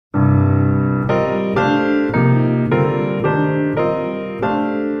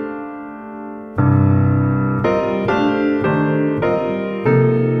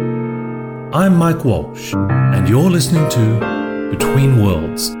Mike Walsh, and you're listening to Between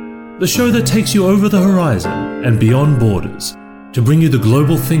Worlds, the show that takes you over the horizon and beyond borders to bring you the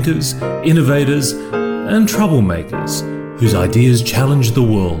global thinkers, innovators, and troublemakers whose ideas challenge the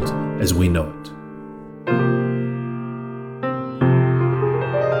world as we know it.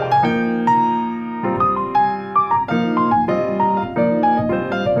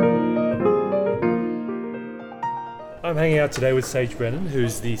 I'm hanging out today with Sage Brennan,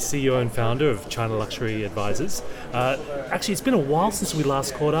 who's the CEO and founder of China Luxury Advisors. Actually, it's been a while since we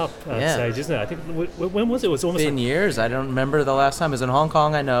last caught up, Sage, isn't it? I think, when was it? It was almost been years. I don't remember the last time. It was in Hong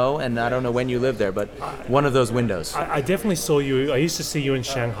Kong, I know, and I don't know when you lived there, but one of those windows. I definitely saw you. I used to see you in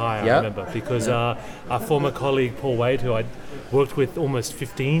Shanghai, I remember, because our former colleague, Paul Wade, who I'd worked with almost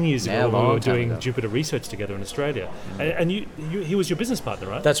 15 years ago when we were doing Jupiter Research together in Australia. And he was your business partner,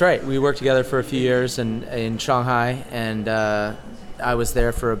 right? That's right. We worked together for a few years in Shanghai, and I was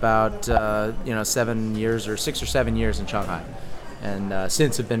there for about 7 years or 6 or 7 years in Shanghai, and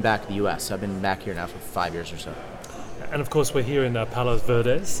since have been back in the U.S. I've been back here now for 5 years or so. And of course, we're here in Palos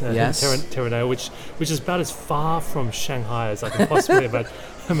Verdes, in Terraneo, which is about as far from Shanghai as I can possibly imagine.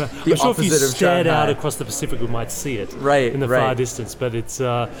 I'm sure if you stared out across the Pacific, we might see it in the far distance. But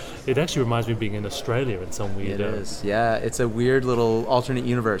it actually reminds me of being in Australia in some weird. It is, yeah. It's a weird little alternate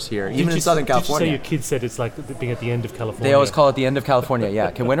universe here, even in Southern California. Did you say your kids said it's like being at the end of California? They always call it the end of California.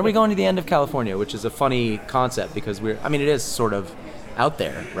 Yeah. When are we going to the end of California? Which is a funny concept because it is sort of out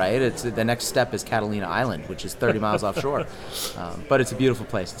there, right? It's the next step is Catalina Island, which is 30 miles offshore. But it's a beautiful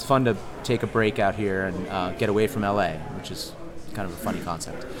place. It's fun to take a break out here and get away from LA, which is kind of a funny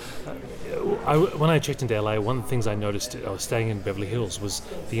concept. When I checked into LA, one of the things I noticed, I was staying in Beverly Hills, was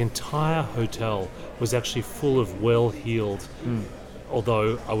the entire hotel was actually full of well-heeled,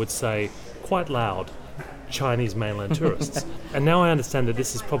 although I would say quite loud, Chinese mainland tourists. And now I understand that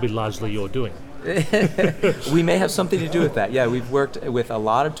this is probably largely your doing. We may have something to do with that. Yeah, we've worked with a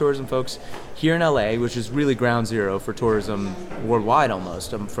lot of tourism folks here in LA, which is really ground zero for tourism worldwide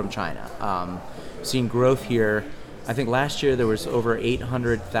almost from China. Seeing growth here. I think last year there was over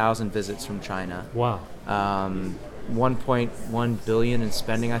 800,000 visits from China. Wow. 1.1 billion in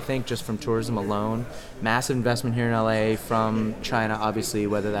spending, I think, just from tourism alone. Massive investment here in LA from China, obviously,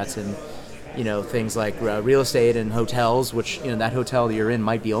 whether that's in things like real estate and hotels, which that hotel that you're in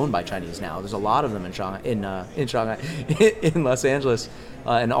might be owned by Chinese now. There's a lot of them in Shanghai, in Los Angeles,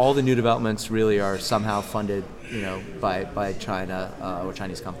 and all the new developments really are somehow funded, by China or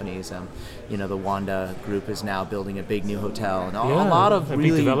Chinese companies. The Wanda Group is now building a big new hotel, and a lot of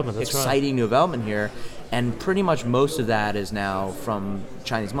really exciting new development here. And pretty much most of that is now from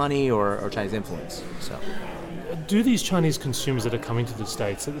Chinese money or Chinese influence. So. Do these Chinese consumers that are coming to the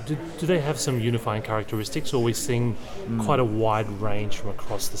States, do they have some unifying characteristics, or are we seeing quite a wide range from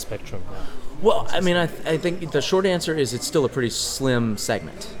across the spectrum now? Well, I think the short answer is it's still a pretty slim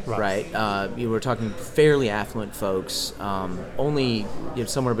segment, right? We're talking fairly affluent folks. Only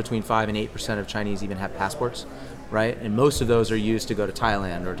somewhere between 5 and 8% of Chinese even have passports, right? And most of those are used to go to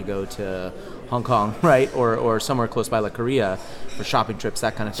Thailand or to go to Hong Kong, right? Or somewhere close by like Korea for shopping trips,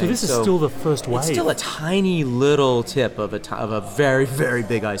 that kind of thing. So this is still the first wave. It's still a tiny little tip of a very, very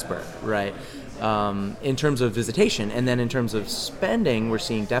big iceberg, right? In terms of visitation. And then in terms of spending, we're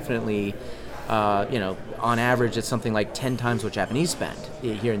seeing definitely, on average, it's something like 10 times what Japanese spend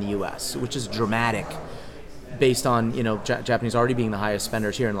here in the U.S., which is dramatic based on, Japanese already being the highest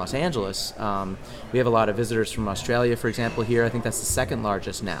spenders here in Los Angeles. We have a lot of visitors from Australia, for example, here. I think that's the second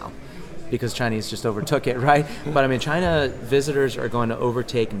largest now, because Chinese just overtook it, right? But China visitors are going to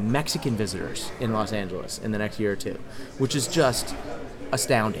overtake Mexican visitors in Los Angeles in the next year or two, which is just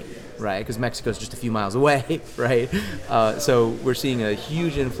astounding, right? Because Mexico is just a few miles away, right? So we're seeing a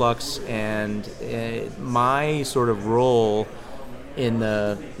huge influx, and my sort of role in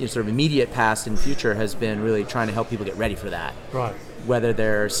the sort of immediate past and future has been really trying to help people get ready for that. Right. Whether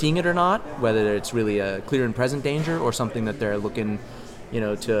they're seeing it or not, whether it's really a clear and present danger or something that they're looking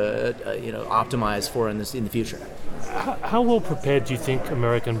to optimize for in the future. How well prepared do you think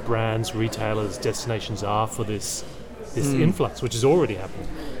American brands, retailers, destinations are for this influx, which is already happening?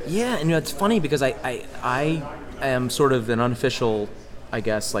 Yeah, and it's funny because I am sort of an unofficial, I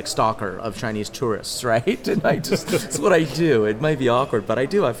guess, like stalker of Chinese tourists, right? And it's what I do. It might be awkward, but I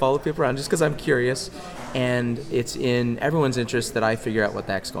do. I follow people around just because I'm curious. And it's in everyone's interest that I figure out what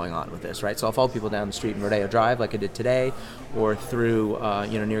the heck's going on with this, right? So I'll follow people down the street in Rodeo Drive like I did today, or through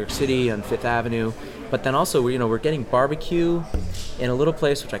New York City on Fifth Avenue. But then also we're getting barbecue in a little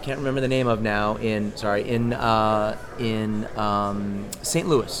place which I can't remember the name of now in St.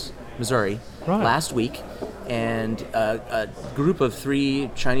 Louis, Missouri, last week. and a group of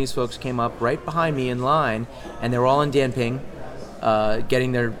 3 Chinese folks came up right behind me in line, and they were all in Dianping,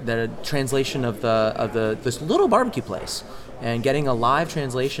 getting their translation of this little barbecue place, and getting a live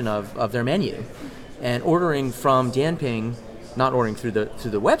translation of their menu, and ordering from Dianping, not ordering through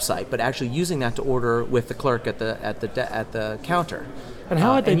the website, but actually using that to order with the clerk at the counter. And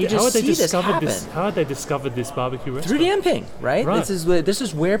how had they discovered this? How had they discovered this barbecue restaurant? Through Dianping, right? Right. This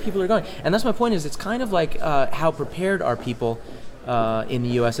is where people are going, and that's my point. Is it's kind of like how prepared are people in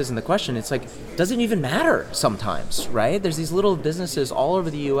the U.S. isn't the question. It's like, doesn't even matter sometimes, right? There's these little businesses all over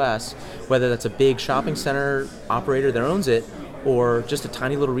the U.S., whether that's a big shopping center operator that owns it, or just a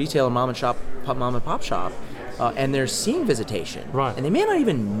tiny little retailer mom and pop shop. And they're seeing visitation, right? And they may not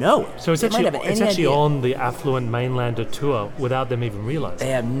even know it. So it's actually on the affluent mainlander tour without them even realizing.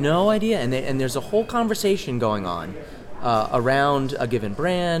 They have no idea, and there's a whole conversation going on around a given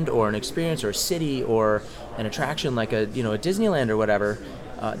brand or an experience or a city or an attraction like a Disneyland or whatever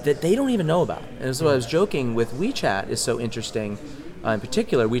that they don't even know about. And so I was joking with WeChat is so interesting, in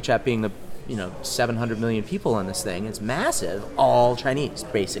particular WeChat being the 700 million people on this thing. It's massive, all Chinese,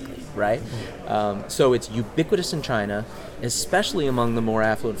 basically, right? So it's ubiquitous in China, especially among the more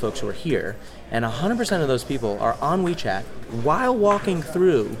affluent folks who are here. And 100% of those people are on WeChat while walking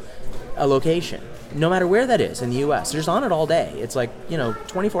through a location, no matter where that is in the US. They're just on it all day. It's like,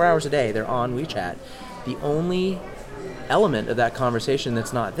 24 hours a day, they're on WeChat. The only element of that conversation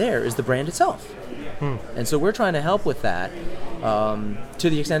that's not there is the brand itself. And so we're trying to help with that to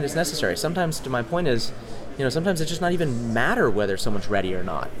the extent it's necessary. Sometimes, to my point is, sometimes it just not even matter whether someone's ready or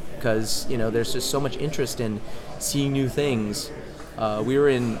not, because there's just so much interest in seeing new things. We were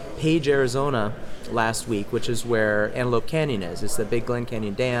in Page, Arizona last week, which is where Antelope Canyon is. It's the Big Glen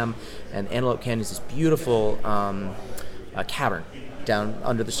Canyon Dam, and Antelope Canyon is this beautiful cavern down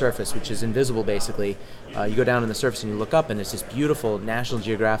under the surface, which is invisible basically. You go down on the surface and you look up, and it's this beautiful National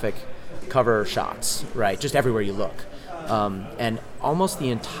Geographic cover shots, right? Just everywhere you look. And almost the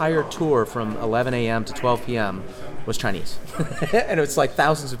entire tour from 11 a.m. to 12 p.m. was Chinese. And it was like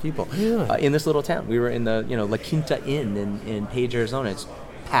thousands of people in this little town. We were in the La Quinta Inn in Page, Arizona. It's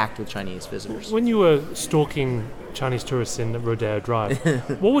packed with Chinese visitors. When you were stalking Chinese tourists in Rodeo Drive,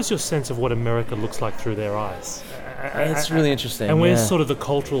 what was your sense of what America looks like through their eyes? It's really interesting. And where's sort of the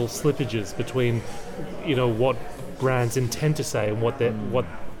cultural slippages between, what brands intend to say and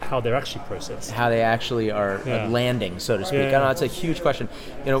how they're actually processed, how they actually are landing, so to speak. Yeah. I know it's a huge question.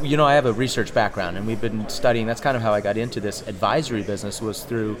 I have a research background, and we've been studying. That's kind of how I got into this advisory business, was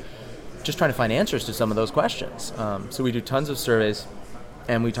through just trying to find answers to some of those questions. So we do tons of surveys,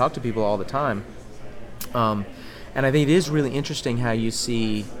 and we talk to people all the time. And I think it is really interesting how you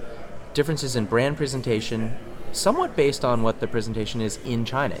see differences in brand presentation, somewhat based on what the presentation is in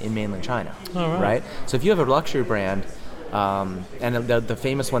China, in mainland China. All right? So if you have a luxury brand, and the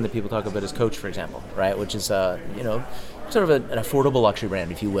famous one that people talk about is Coach, for example, right? Which is sort of an affordable luxury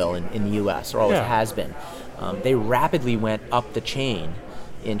brand, if you will, in the U.S., or always has been. They rapidly went up the chain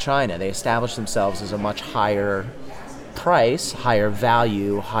in China. They established themselves as a much higher price, higher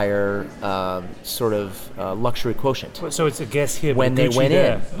value, higher luxury quotient. So it's a guess here when they Gucci went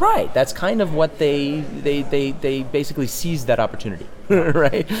there. in, right? That's kind of what they basically seized that opportunity,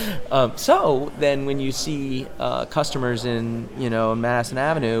 right? So then, when you see customers in Madison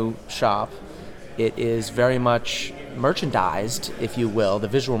Avenue shop, it is very much merchandised, if you will. The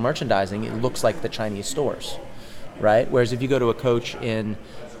visual merchandising, it looks like the Chinese stores, right? Whereas if you go to a Coach in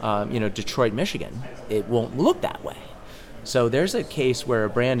Detroit, Michigan, it won't look that way. So there's a case where a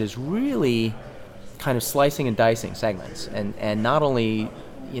brand is really kind of slicing and dicing segments, and not only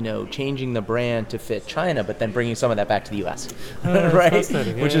changing the brand to fit China, but then bringing some of that back to the U.S. Right?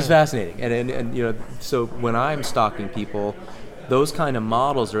 Which is fascinating. And so when I'm stalking people, those kind of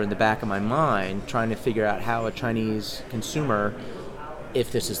models are in the back of my mind, trying to figure out how a Chinese consumer,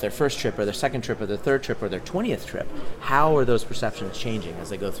 if this is their first trip or their second trip or their third trip or their 20th trip, how are those perceptions changing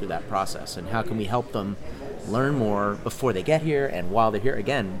as they go through that process, and how can we help them learn more before they get here and while they're here.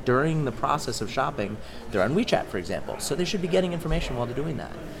 Again, during the process of shopping, they're on WeChat, for example, so they should be getting information while they're doing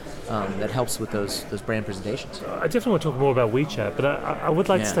that. That helps with those brand presentations. I definitely want to talk more about WeChat, but I would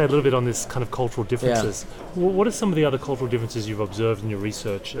like to stay a little bit on this kind of cultural differences. What are some of the other cultural differences you've observed in your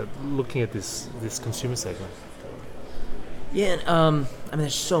research looking at this consumer segment? Yeah,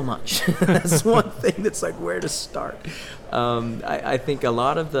 there's so much. That's one thing that's like where to start. I think a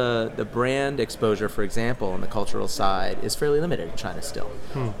lot of the brand exposure, for example, on the cultural side is fairly limited in China still.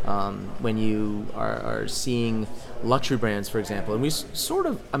 When you are seeing luxury brands, for example, and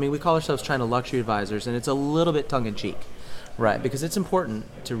we call ourselves China Luxury Advisors, and it's a little bit tongue-in-cheek, Right, because it's important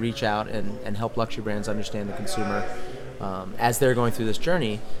to reach out and help luxury brands understand the consumer as they're going through this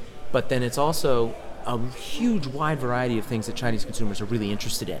journey. But then it's also a huge wide variety of things that Chinese consumers are really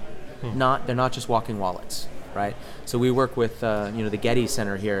interested in. They're not just walking wallets, right? So we work with the Getty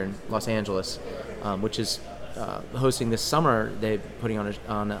Center here in Los Angeles, which is hosting this summer. They're putting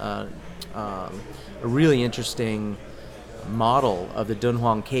on a really interesting model of the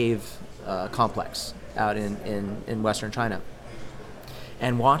Dunhuang Cave complex out in Western China.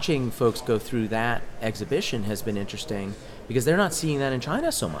 And watching folks go through that exhibition has been interesting because they're not seeing that in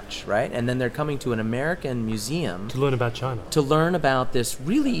China so much, right? And then they're coming to an American museum To learn about China. to learn about this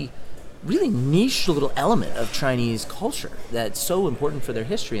really niche little element of Chinese culture that's so important for their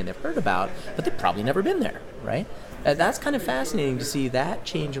history and they've heard about, but they've probably never been there, right? And that's kind of fascinating to see that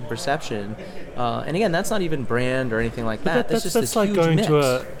change in perception. And again, that's not even brand or anything like that. That's just this like huge going mix.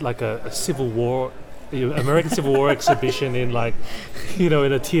 to a Civil War, American Civil War exhibition in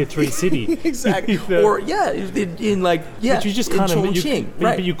in a tier 3 city. Exactly. Or in But you just in can't Chongqing,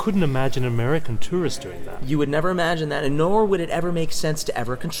 right? But you couldn't imagine an American tourist doing that. You would never imagine that, and nor would it ever make sense to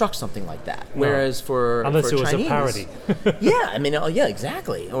ever construct something like that. Whereas Unless for it was Chinese, a parody.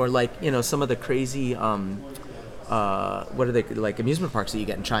 exactly. Or some of the crazy what are they like amusement parks that you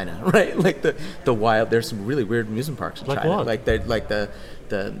get in China, right? Like the wild. There's some really weird amusement parks in Like China. what?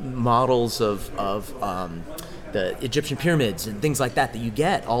 The models of the Egyptian pyramids and things like that you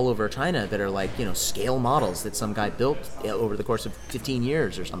get all over China that are scale models that some guy built over the course of 15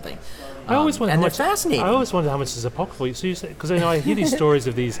 years or something. I always wonder and how they're much, fascinating. I always wonder how much is apocryphal. So you say, because I hear these stories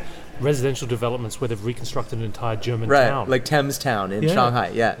of these residential developments where they've reconstructed an entire German town. Like Thames Town in Shanghai.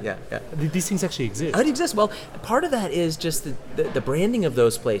 Yeah. These things actually exist. It exists. Well, part of that is just the branding of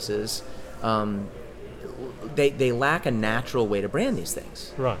those places. They lack a natural way to brand these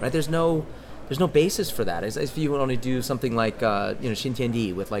things. Right. There's no basis for that. As if you would only do something like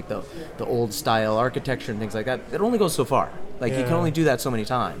Xintiandi with the old style architecture and things like that, it only goes so far. You can only do that so many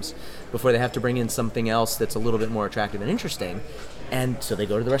times before they have to bring in something else that's a little bit more attractive and interesting. And so they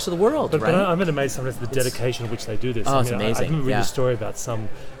go to the rest of the world, but right? I'm amazed sometimes at the dedication with which they do this. It's amazing. I remember reading a story about I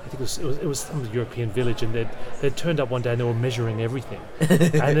think it was some European village, and they'd turned up one day and they were measuring everything,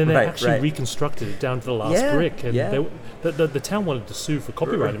 and then they actually reconstructed it down to the last brick. And the town wanted to sue for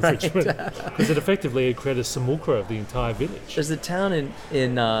copyright infringement because it effectively created a simulacra of the entire village. There's a town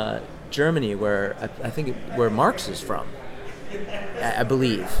in Germany where I think where Marx is from. I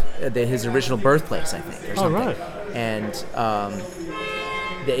believe his original birthplace, I think, or something. Oh, right. And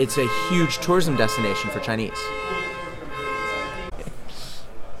it's a huge tourism destination for Chinese.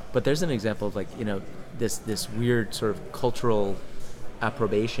 But there's an example of this weird sort of cultural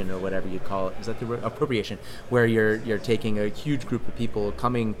approbation or whatever you call it. Is that the word? Appropriation, where you're taking a huge group of people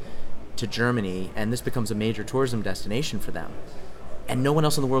coming to Germany, and this becomes a major tourism destination for them. And no one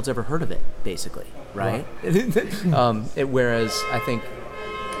else in the world's ever heard of it, basically, right? Whereas I think,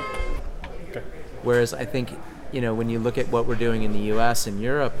 when you look at what we're doing in the U.S. and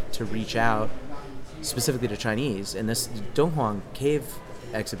Europe to reach out specifically to Chinese, and this Dunhuang Cave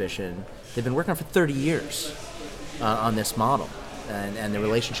exhibition, they've been working on for 30 years on this model and the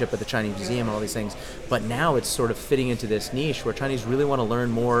relationship with the Chinese Museum and all these things. But now it's sort of fitting into this niche where Chinese really want to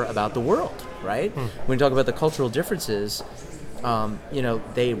learn more about the world, right? When you talk about the cultural differences,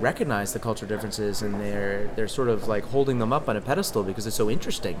 they recognize the cultural differences and they're sort of holding them up on a pedestal because it's so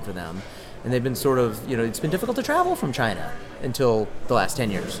interesting for them. And they've been sort of, it's been difficult to travel from China until the last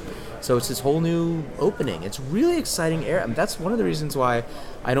 10 years. So it's this whole new opening. It's really exciting era. That's one of the reasons why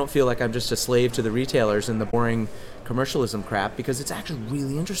I don't feel like I'm just a slave to the retailers and the boring commercialism crap, because it's actually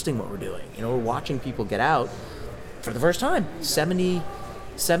really interesting what we're doing. We're watching people get out for the first time.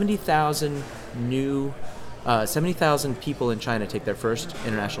 70,000 new 70,000 people in China take their first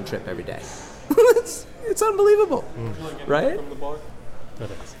international trip every day. It's unbelievable, right?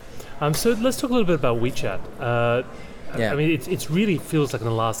 That is. So let's talk a little bit about WeChat. I mean, it really feels like in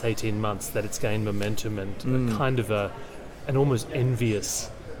the last 18 months that it's gained momentum and kind of an almost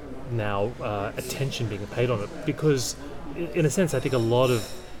envious now attention being paid on it, because in a sense I think a lot of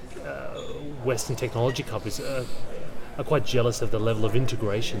Western technology companies are quite jealous of the level of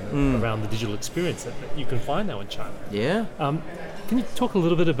integration around the digital experience that you can find now in China. Yeah. Can you talk a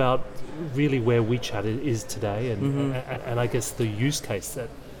little bit about really where WeChat is today and I guess the use case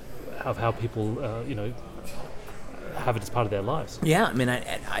of how people have it as part of their lives? Yeah, I mean,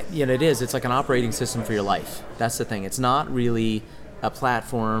 it is. It's like an operating system for your life. That's the thing. It's not really a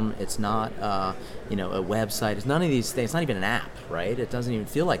platform. It's not a website. It's none of these things. It's not even an app, right? It doesn't even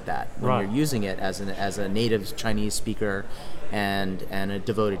feel like that when you're using it as a native Chinese speaker. and a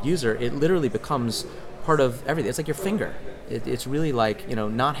devoted user, it literally becomes part of everything. It's like your finger. It's really like,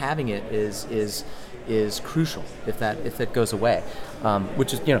 not having it is crucial if that goes away,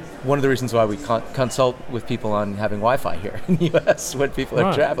 which is one of the reasons why we consult with people on having Wi-Fi here in the U.S. when people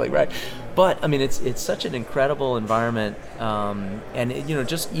are traveling, right? But I mean, it's such an incredible environment, and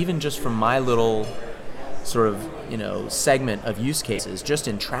just from my little sort of segment of use cases, just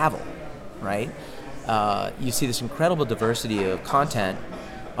in travel, right? You see this incredible diversity of content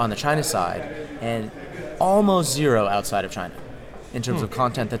on the China side, and almost zero outside of China in terms of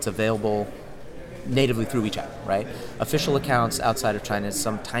content that's available natively through WeChat, right? Official accounts outside of China is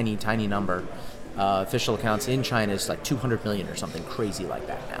some tiny, tiny number. Official accounts in China is like 200 million or something crazy like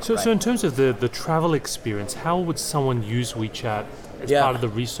that now. So, right? so in terms of the travel experience, how would someone use WeChat as part of the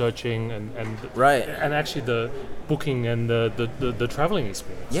researching and actually the booking and the traveling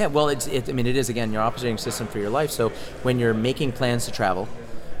experience? Yeah, well, it is, again, your operating system for your life. So when you're making plans to travel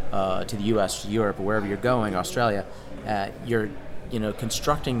to the US, to Europe, or wherever you're going, Australia, you're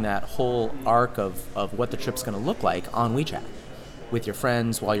constructing that whole arc of what the trip's going to look like on WeChat with your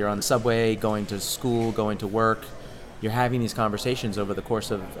friends while you're on the subway, going to school, going to work. You're having these conversations over the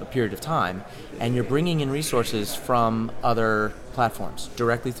course of a period of time, and you're bringing in resources from other platforms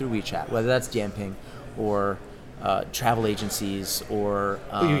directly through WeChat, whether that's Dianping or travel agencies or...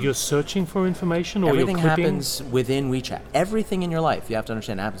 you're searching for information, or everything you're clipping? happens within WeChat. Everything in your life, you have to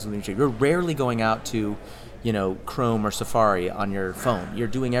understand, happens within WeChat. You're rarely going out to Chrome or Safari on your phone. You're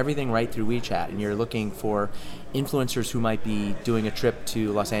doing everything right through WeChat, and you're looking for influencers who might be doing a trip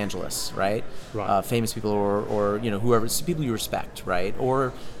to Los Angeles, right? Famous people or whoever, people you respect, right?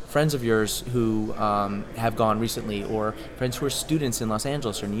 Or friends of yours who have gone recently, or friends who are students in Los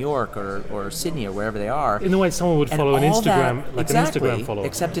Angeles or New York or Sydney or wherever they are. In the way someone would follow an Instagram, an Instagram follower.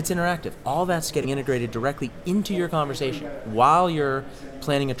 Except it's interactive. All that's getting integrated directly into your conversation while you're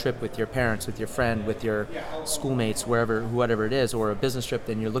planning a trip with your parents, with your friend, with your schoolmates, whatever it is, or a business trip.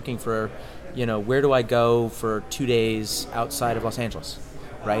 Then you're looking for, where do I go for 2 days outside of Los Angeles?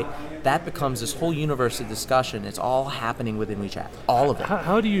 Right? That becomes this whole universe of discussion. It's all happening within WeChat. All of it.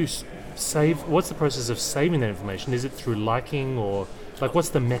 How do you save? What's the process of saving that information? Is it through liking, or what's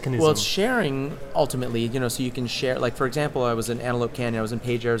the mechanism? Well, it's sharing ultimately, so you can share, like, for example, I was in Antelope Canyon, I was in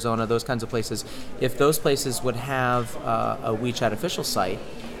Page, Arizona, those kinds of places. If those places would have a WeChat official site,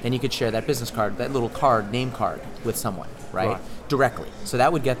 then you could share that business card, that little card, name card, with someone, right? Directly. So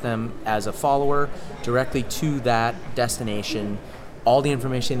that would get them as a follower directly to that destination, all the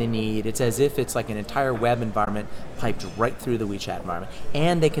information they need. It's as if it's like an entire web environment piped right through the WeChat environment.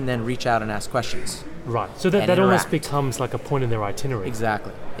 And they can then reach out and ask questions. Right. So that almost becomes like a point in their itinerary.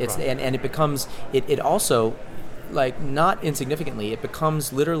 Exactly. And it becomes, it also, like, not insignificantly, it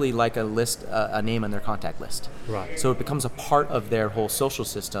becomes literally like a list, a name on their contact list. Right. So it becomes a part of their whole social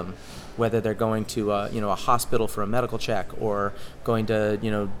system, whether they're going to a hospital for a medical check, or going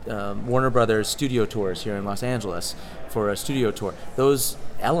to Warner Brothers studio tours here in Los Angeles for a studio tour. Those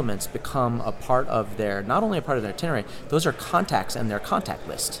elements become a part of not only a part of their itinerary, those are contacts and their contact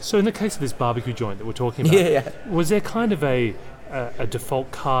list. So in the case of this barbecue joint that we're talking about, was there kind of a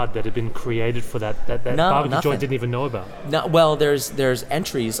default card that had been created for that barbecue nothing. joint didn't even know about? No, well, there's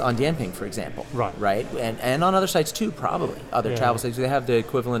entries on Dianping, for example. Right? And on other sites too, probably. Other travel sites, they have the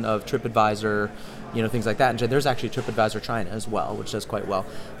equivalent of TripAdvisor, things like that. And there's actually TripAdvisor China as well, which does quite well.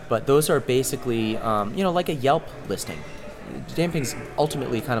 But those are basically, like a Yelp listing. Dianping's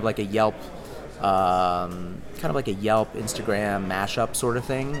ultimately kind of like a Yelp, Instagram mashup sort of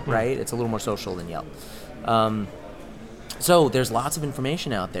thing, right? It's a little more social than Yelp. So there's lots of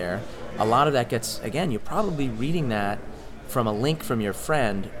information out there. A lot of that gets, again, you're probably reading that from a link from your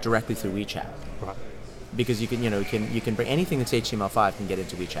friend directly through WeChat. Right. Because you can bring anything that's HTML5 can get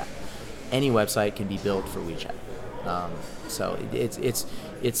into WeChat. Any website can be built for WeChat. So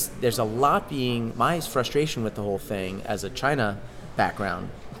it's there's a lot being, my frustration with the whole thing as a China background,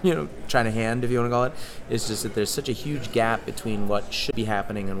 China hand, if you want to call it, is just that there's such a huge gap between what should be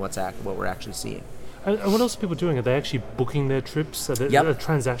happening and what we're actually seeing. And what else are people doing? Are they actually booking their trips? Are there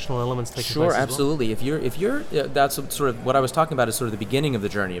transactional elements taking place? Sure, as well? absolutely. If you're, that's sort of what I was talking about, is sort of the beginning of the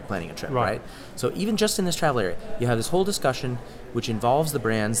journey of planning a trip, right? So even just in this travel area, you have this whole discussion which involves the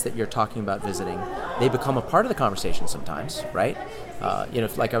brands that you're talking about visiting. They become a part of the conversation sometimes, right?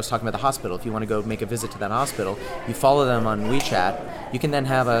 Like I was talking about the hospital, if you want to go make a visit to that hospital, you follow them on WeChat. You can then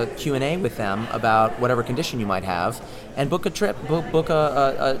have a Q&A with them about whatever condition you might have, and book a trip, book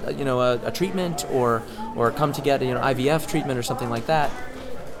a treatment, or come to get IVF treatment or something like that.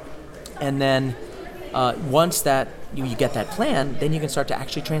 And then once that you get that plan, then you can start to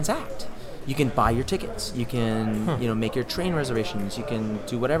actually transact. you can buy your tickets, you can make your train reservations, you can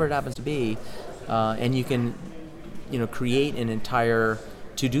do whatever it happens to be, and you can create an entire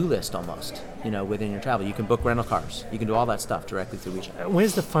to-do list almost, within your travel. You can book rental cars. You can do all that stuff directly through WeChat.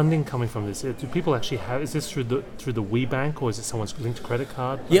 Where's the funding coming from this? Do people actually have, is this through the WeBank, or is it someone's linked credit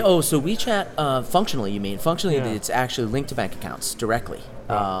card? Yeah, so WeChat, functionally, it's actually linked to bank accounts directly.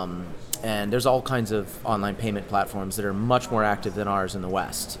 And there's all kinds of online payment platforms that are much more active than ours in the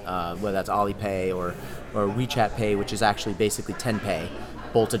West, whether that's Alipay or WeChat Pay, which is actually basically Tenpay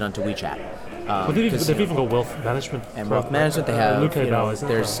bolted onto WeChat. They've even got wealth management. And wealth management, they have,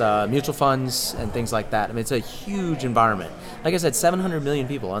 there's mutual funds and things like that. I mean, it's a huge environment. Like I said, 700 million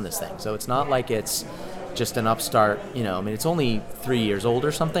people on this thing. So it's not like it's just an upstart, it's only 3 years old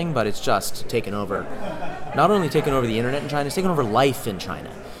or something, but it's just taken over. Not only taken over the internet in China, it's taken over life in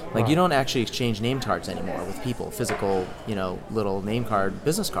China. Like, you don't actually exchange name cards anymore with people, physical, little name card,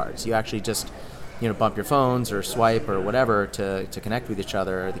 business cards. You actually just, bump your phones or swipe or whatever to connect with each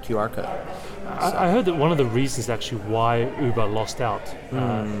other, or the QR code. I heard that one of the reasons actually why Uber lost out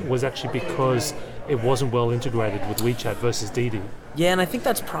was actually because it wasn't well integrated with WeChat versus Didi. Yeah, and I think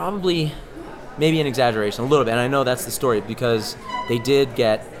that's probably maybe an exaggeration a little bit. And I know that's the story because they did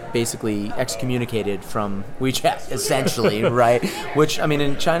get basically excommunicated from WeChat, essentially, right? Which,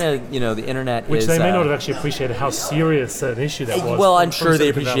 in China, the internet Which is... they may not have actually appreciated how serious an issue that was. Well, I'm sure they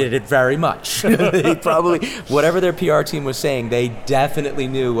appreciated it very much. They probably, whatever their PR team was saying, they definitely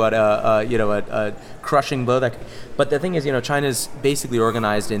knew what a crushing blow that... But the thing is, China's basically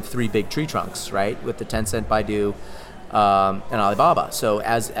organized in 3 big tree trunks, right? With the Tencent, Baidu, and Alibaba. So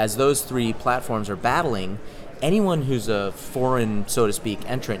as those 3 platforms are battling, anyone who's a foreign, so to speak,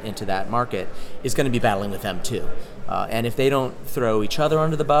 entrant into that market is going to be battling with them too. And if they don't throw each other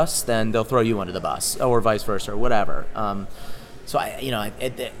under the bus, then they'll throw you under the bus, or vice versa, or whatever. So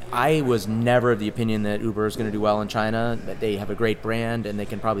I was never of the opinion that Uber is going to do well in China. That they have a great brand and they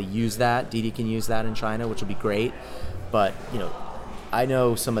can probably use that. Didi can use that in China, which will be great. But I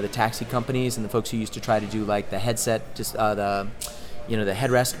know some of the taxi companies and the folks who used to try to do like the headset, just the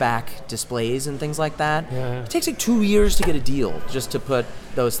headrest back displays and things like that. Yeah. It takes like 2 years to get a deal just to put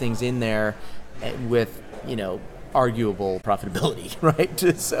those things in there with, arguable profitability, right?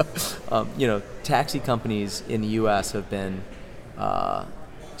 So, taxi companies in the U.S. have been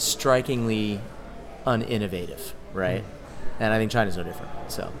strikingly uninnovative, right? And I think China's no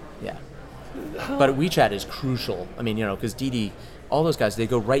different. So, yeah. But WeChat is crucial. Because Didi, all those guys, they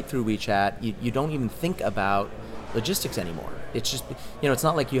go right through WeChat. You don't even think about logistics anymore. It's just, it's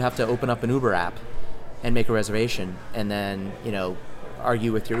not like you have to open up an Uber app and make a reservation and then,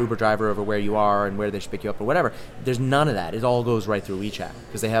 argue with your Uber driver over where you are and where they should pick you up or whatever. There's none of that. It all goes right through WeChat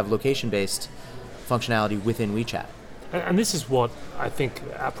because they have location-based functionality within WeChat. And this is what I think,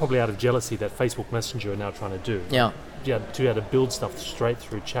 probably out of jealousy, that Facebook Messenger are now trying to do. Yeah. Yeah, to be able to build stuff straight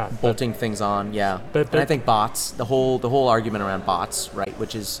through chat. Bolting things on, yeah. But and I think bots, the whole argument around bots, right,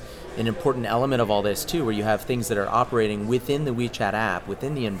 which is an important element of all this too, where you have things that are operating within the WeChat app,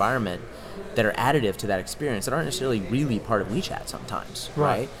 within the environment, that are additive to that experience that aren't necessarily really part of WeChat sometimes,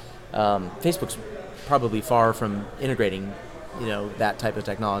 right? Facebook's probably far from integrating, that type of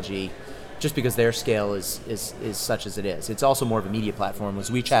technology, just because their scale is such as it is. It's also more of a media platform,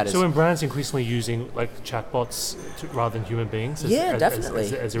 whereas WeChat is... So when brands increasingly using like chatbots rather than human beings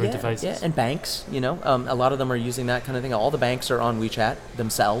definitely. as their interfaces? Yeah, and banks, a lot of them are using that kind of thing. All the banks are on WeChat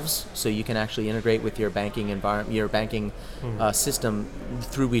themselves, so you can actually integrate with your banking environment, your banking system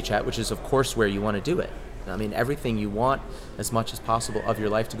through WeChat, which is of course where you want to do it. Everything you want as much as possible of your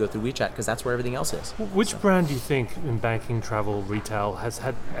life to go through WeChat because that's where everything else is. Which brand do you think in banking, travel, retail has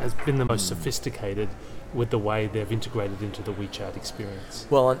been the most sophisticated with the way they've integrated into the WeChat experience?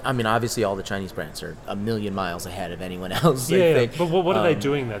 Well, obviously all the Chinese brands are a million miles ahead of anyone else. But what are they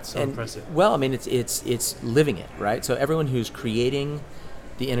doing that's so impressive? Well, it's living it, right? So everyone who's creating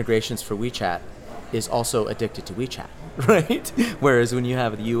the integrations for WeChat is also addicted to WeChat, right? Whereas when you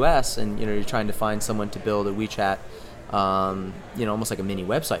have the US and you're trying to find someone to build a WeChat, almost like a mini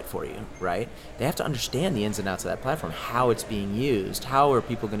website for you, right? They have to understand the ins and outs of that platform, how it's being used, how are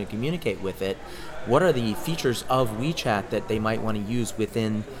people going to communicate with it, what are the features of WeChat that they might want to use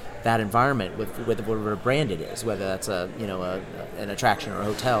within that environment with whatever brand it is, whether that's an attraction or a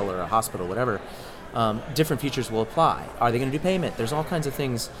hotel or a hospital, whatever. Different features will apply. Are they going to do payment? There's all kinds of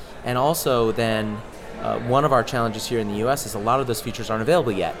things. And also then one of our challenges here in the US is a lot of those features aren't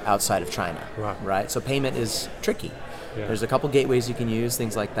available yet outside of China, right? So payment is tricky. Yeah. There's a couple gateways you can use,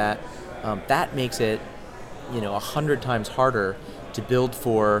 things like that. That makes it 100 times harder to build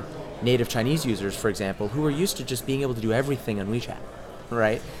for native Chinese users, for example, who are used to just being able to do everything on WeChat.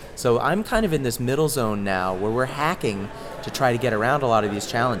 right? So I'm kind of in this middle zone now where we're hacking to try to get around a lot of these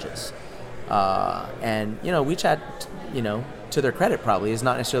challenges. And, WeChat, to their credit probably, is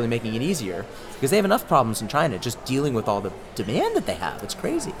not necessarily making it easier because they have enough problems in China just dealing with all the demand that they have. It's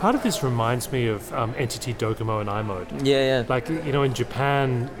crazy. Part of this reminds me of NTT Docomo and iMode. Yeah. Like, in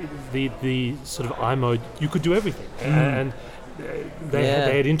Japan, the sort of iMode, you could do everything. And they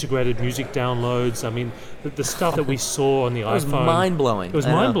had integrated music downloads. I mean, the stuff that we saw on the iPhone. It was mind-blowing. It was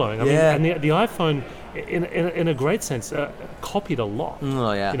mind-blowing. I mean, Yeah. and the iPhone, in a great sense, copied a lot.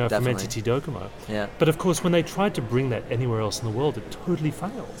 Oh, yeah, from definitely. NTT Docomo. Yeah. But of course, when they tried to bring that anywhere else in the world, it totally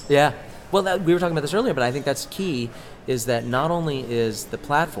failed. Yeah. Well, we were talking about this earlier, but I think that's key, is that not only is the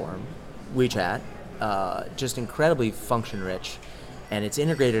platform, WeChat, just incredibly function-rich, and it's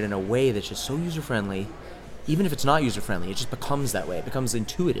integrated in a way that's just so user-friendly. Even if it's not user-friendly, it just becomes that way. It becomes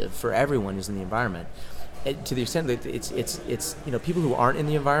intuitive for everyone who's in the environment. To the extent that it's people who aren't in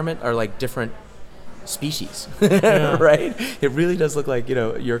the environment are like different species, right? It really does look like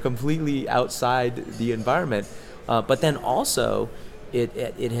you're completely outside the environment. But then also,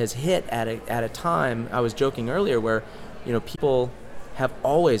 it has hit at a time. I was joking earlier where people have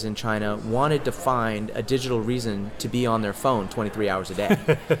always in China wanted to find a digital reason to be on their phone 23 hours a day.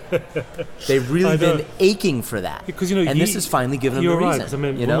 They've really been aching for that. Because, and this has finally given them the reason. You're right. I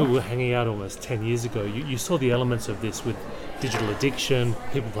mean, when we were hanging out almost 10 years ago, you saw the elements of this with digital addiction,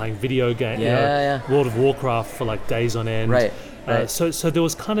 people playing video games, World of Warcraft for like days on end. Right. So there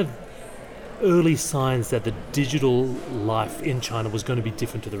was kind of early signs that the digital life in China was going to be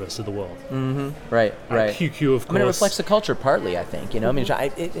different to the rest of the world. Mm-hmm. Right. QQ, of course. I mean, it reflects the culture partly, I think. I mean,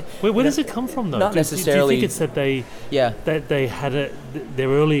 where does it come from, though? Not necessarily. Do you think it's that they had their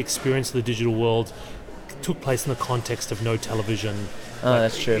early experience of the digital world took place in the context of no television?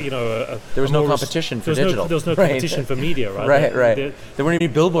 That's true. There was no competition for digital. There was no competition for media, right? Right. There weren't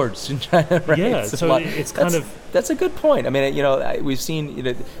any billboards in China, right? Yeah, so it's kind of... That's a good point. I mean, we've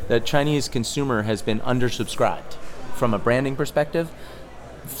seen the Chinese consumer has been undersubscribed from a branding perspective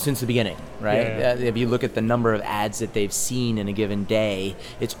since the beginning, right? Yeah. If you look at the number of ads that they've seen in a given day,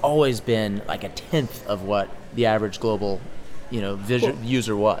 it's always been like a tenth of what the average global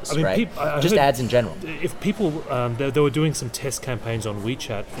user was, right? Just ads in general. If people, they were doing some test campaigns on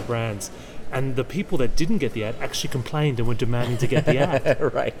WeChat for brands, and the people that didn't get the ad actually complained and were demanding to get the ad.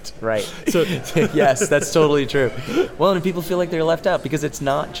 Right. So yes, that's totally true. Well, and people feel like they're left out because it's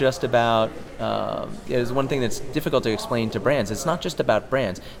not just about. There's one thing that's difficult to explain to brands. It's not just about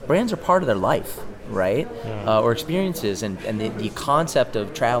brands. Brands are part of their life, right? Yeah. Or experiences, and the concept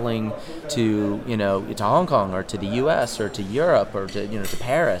of traveling to to Hong Kong or to the U.S. or to Europe or to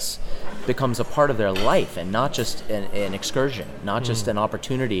Paris becomes a part of their life, and not just an excursion, not just an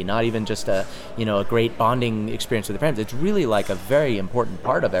opportunity, not even just a great bonding experience with the parents. It's really like a very important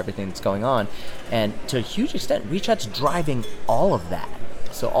part of everything that's going on, and to a huge extent, WeChat's driving all of that.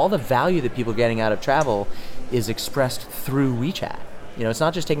 So all the value that people are getting out of travel is expressed through WeChat. It's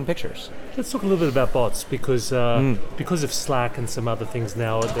not just taking pictures. Let's talk a little bit about bots because of Slack and some other things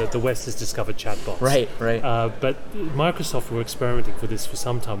now, the West has discovered chatbots. Right. But Microsoft were experimenting for this for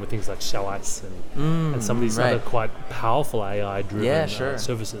some time with things like Xiaoice and some of these other quite powerful AI-driven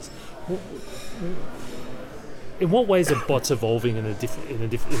services. In what ways are bots evolving in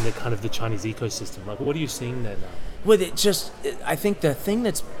the kind of the Chinese ecosystem? Like, what are you seeing there now? Well, I think the thing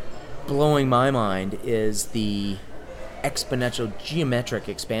that's blowing my mind is the exponential geometric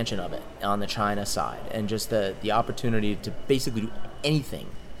expansion of it on the China side, and just the opportunity to basically do anything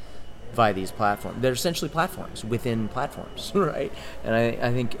via these platforms. They're essentially platforms within platforms, right? And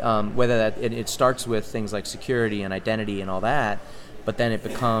I think whether that it starts with things like security and identity and all that, but then it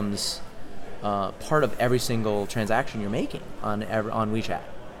becomes part of every single transaction you're making on WeChat.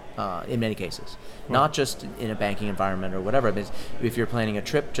 In many cases, not just in a banking environment or whatever. But if you're planning a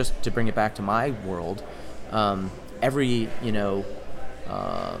trip, just to bring it back to my world, every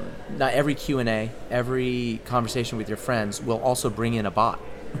not every Q&A, every conversation with your friends will also bring in a bot,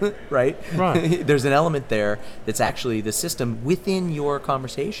 right? There's an element there that's actually the system within your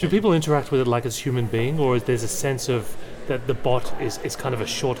conversation. Do people interact with it like as human being, or is there's a sense of that the bot is kind of a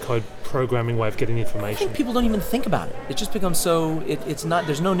short code programming way of getting information? I think people don't even think about it. It just becomes it's not,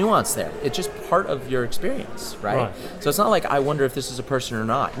 there's no nuance there. It's just part of your experience, right? So it's not like I wonder if this is a person or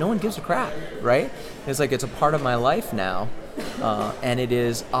not. No one gives a crap, right? It's like it's a part of my life now, and it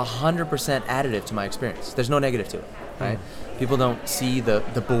is 100% additive to my experience. There's no negative to it, right? People don't see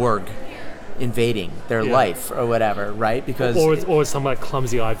the Borg invading their life or whatever, right? Because or some like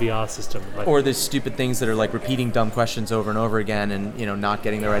clumsy IVR system, like, or there's stupid things that are like repeating dumb questions over and over again, and not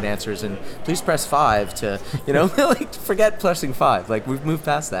getting the right answers. And please press 5 to like forget pressing 5. Like we've moved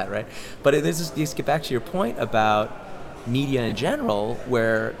past that, right? But just get back to your point about media in general,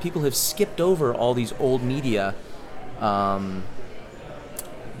 where people have skipped over all these old media.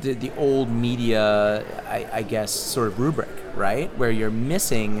 The old media, I guess, sort of rubric, right? Where you're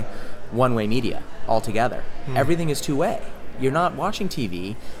missing one-way media altogether. Everything is two-way. You're not watching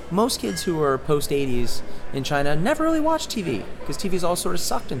TV. Most kids who are post-80s in China never really watch TV because TV's all sort of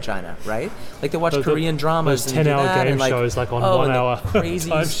sucked in China, right? Like they watch Korean dramas those and 10-hour game and shows like on 1 hour crazy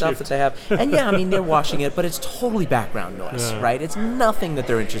stuff that they have. And yeah, I mean, they're watching it, but it's totally background noise, right? It's nothing that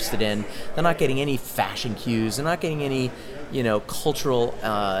they're interested in. They're not getting any fashion cues. They're not getting any cultural,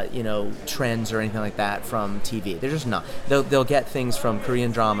 trends or anything like that from TV. They're just not. They'll get things from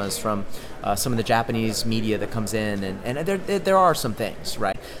Korean dramas, from some of the Japanese media that comes in, and there are some things,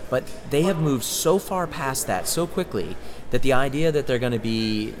 right? But they have moved so far past that so quickly that the idea that they're going to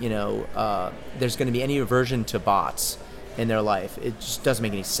be, there's going to be any aversion to bots in their life, it just doesn't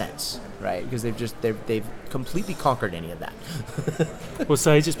make any sense, right? Because they've completely conquered any of that. Well,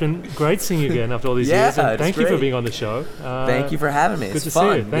 Sage, it's been great seeing you again after all these years, and thank you for being on the show. Thank you for having me. Good it's to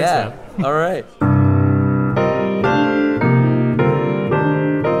fun. see you. Thanks, man. All right.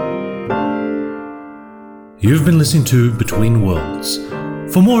 You've been listening to Between Worlds.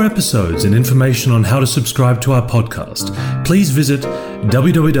 For more episodes and information on how to subscribe to our podcast, please visit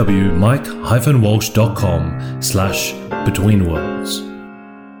www.mike-walsh.com/betweenworlds.